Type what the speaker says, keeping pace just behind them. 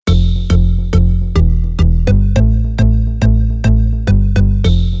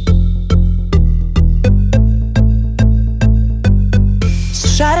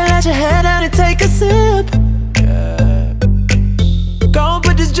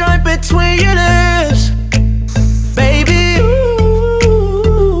between your lips, baby.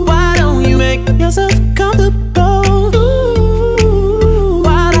 Ooh, why don't you make yourself comfortable? Ooh,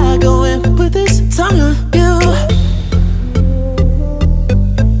 while I go and put this tongue on you.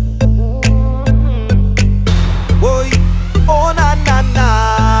 Boy, oh na na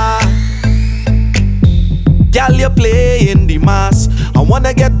na. Girl, you're playing the mass. I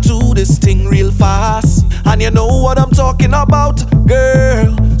wanna get to this thing real fast, and you know what I'm talking about,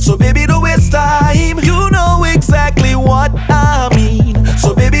 girl. So baby, don't waste time. You know exactly what I mean.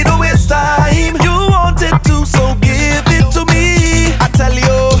 So baby, don't waste time. You want it too, so give it to me. I tell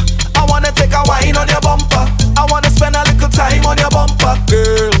you, I wanna take a wine on your bumper. I wanna spend a little time on your bumper,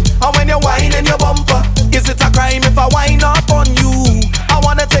 girl. And when you're whining your bumper, is it a crime if I whine up on you? I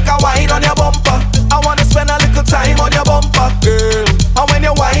wanna take a wine on your bumper. I wanna spend a little time on your bumper, girl. And when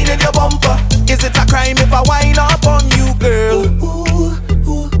you're whining your bumper, is it a crime if I whine up on you, girl? Ooh,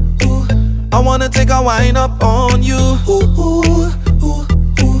 ooh, ooh. I wanna take a wine up on you. Ooh, ooh, ooh,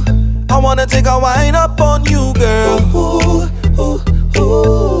 ooh. I wanna take a wine up on you, girl. Ooh, ooh,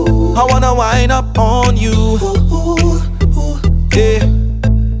 ooh. I wanna wine up on you. Ooh, ooh, yeah.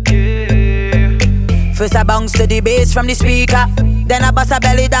 First I bounce to the bass from the speaker, then I bust a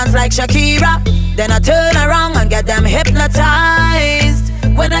belly dance like Shakira. Then I turn around and get them hypnotized.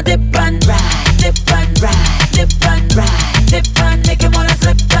 When I dip and ride, dip and ride, dip and ride, dip and make him wanna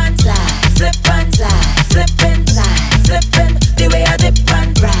slip and slide, slip and slide, slip inside, slipping. The way I dip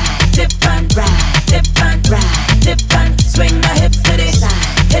and ride, dip and ride, dip and ride, dip and swing my hips to the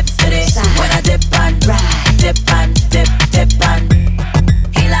side, hips to the side. When I dip and ride, dip and dip, dip and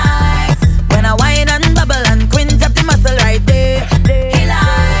he likes when I whine and bubble and quint up the muscle right there. He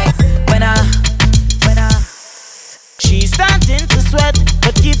likes when I She's starting to sweat,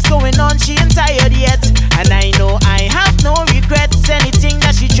 but keeps going on, she ain't tired yet. And I know I have no regrets. Anything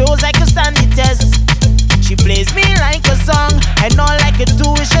that she chose, I can stand the test. She plays me like a song, and all I can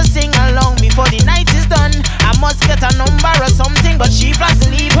do is just sing along. Before the night is done, I must get a number or something, but she plans to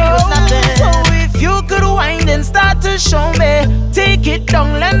leave me with nothing. So if you could wind and start to show me, take it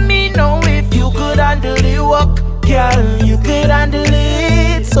down, let me know if you could handle the work. Girl, you could handle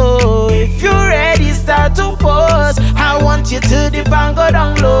it. So if you're ready, start to pose. I want you to dip and go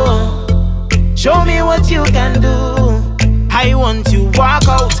down low. Show me what you can do. I want you walk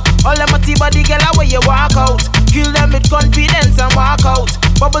out. All them a body girl, how you walk out. Kill them with confidence and walk out.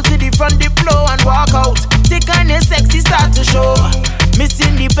 Bubble to the front, dip low and walk out. Take on your sexy, start to show. Miss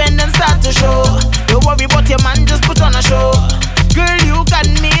Independence, start to show. Don't worry about your man, just put on a show. Girl, you got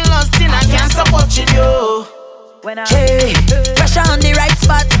me lost in, I can't stop watching you. Hey, pressure on the right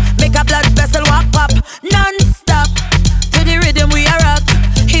spot, make a blood vessel walk pop, non-stop. To the rhythm we are rock.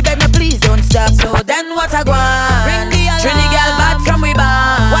 He beg me please don't stop. So then what I want? Bring the alarm. Trini girl bad from we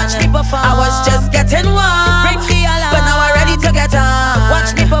band. Watch me perform. I was just getting warm. Bring the alarm. But now I'm ready to get on.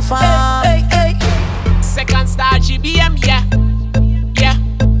 Watch me perform. Hey, hey, hey. Second star GBM, yeah, yeah.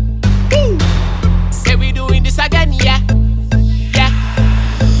 Woo. Say we doing this again, yeah, yeah.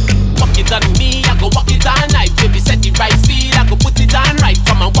 Walk it on me, I go walk it all night. Baby, set the right speed, I go put it on right.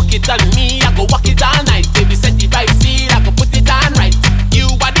 Come and walk it on me, I go walk it all night. Baby, set the right speed, I go put it on right. You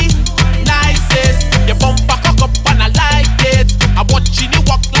body nicest, your bumper cock up and I like it. I'm watching you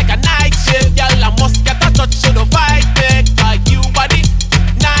walk like a night shift, girl. I must get a touch to the fight back. You body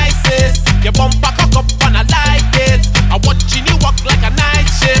nicest, your bumper cock up and I like it. I'm watching you walk like a night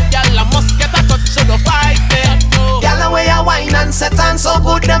shift, girl. I must get a touch to the fight back. Girl, the way I wine and set on so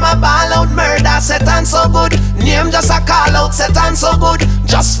good. Them a ball out murder, set on so good. Name just a call out, set on so good.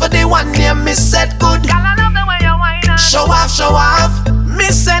 Just for the one name, miss set good. Girl, I love the way you whine and show off, show off.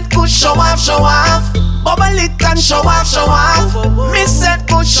 Miss set good, show off, show off. Bubble it and show off, show off. Miss set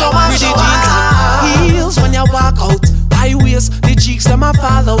good, show off, show off. Heels when you walk out. High waist, the cheeks them a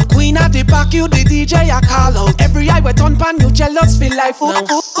fall out. Queen at the back, you the DJ a call out. Every eye wet on pan, you jealous feel like ooh,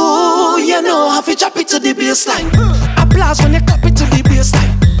 ooh, ooh. You know how to drop it to the baseline. Applause when you clap it to the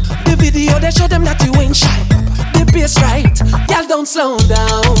baseline. The video they show them that you ain't shy. The bass right, y'all don't slow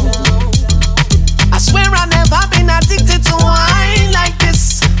down. I swear I never been addicted to wine like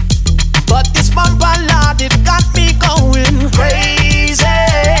this, but this bumper lord, it got me going crazy.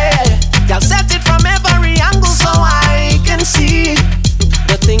 Y'all set it from every angle so I can see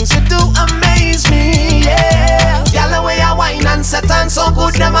the things you do amaze me, yeah. Y'all the way I wine and set on so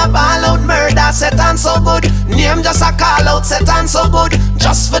good. Them a ball out murder, set on so good. Name just a call out, set on so good.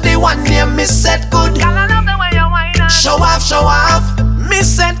 Just for the one name, miss set good. Y'all I love the way you whine and show off, show off. Miss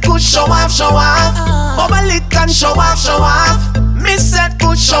set good, show off, show off. Bubble it and show off, show off. Miss set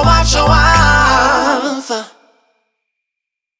good, show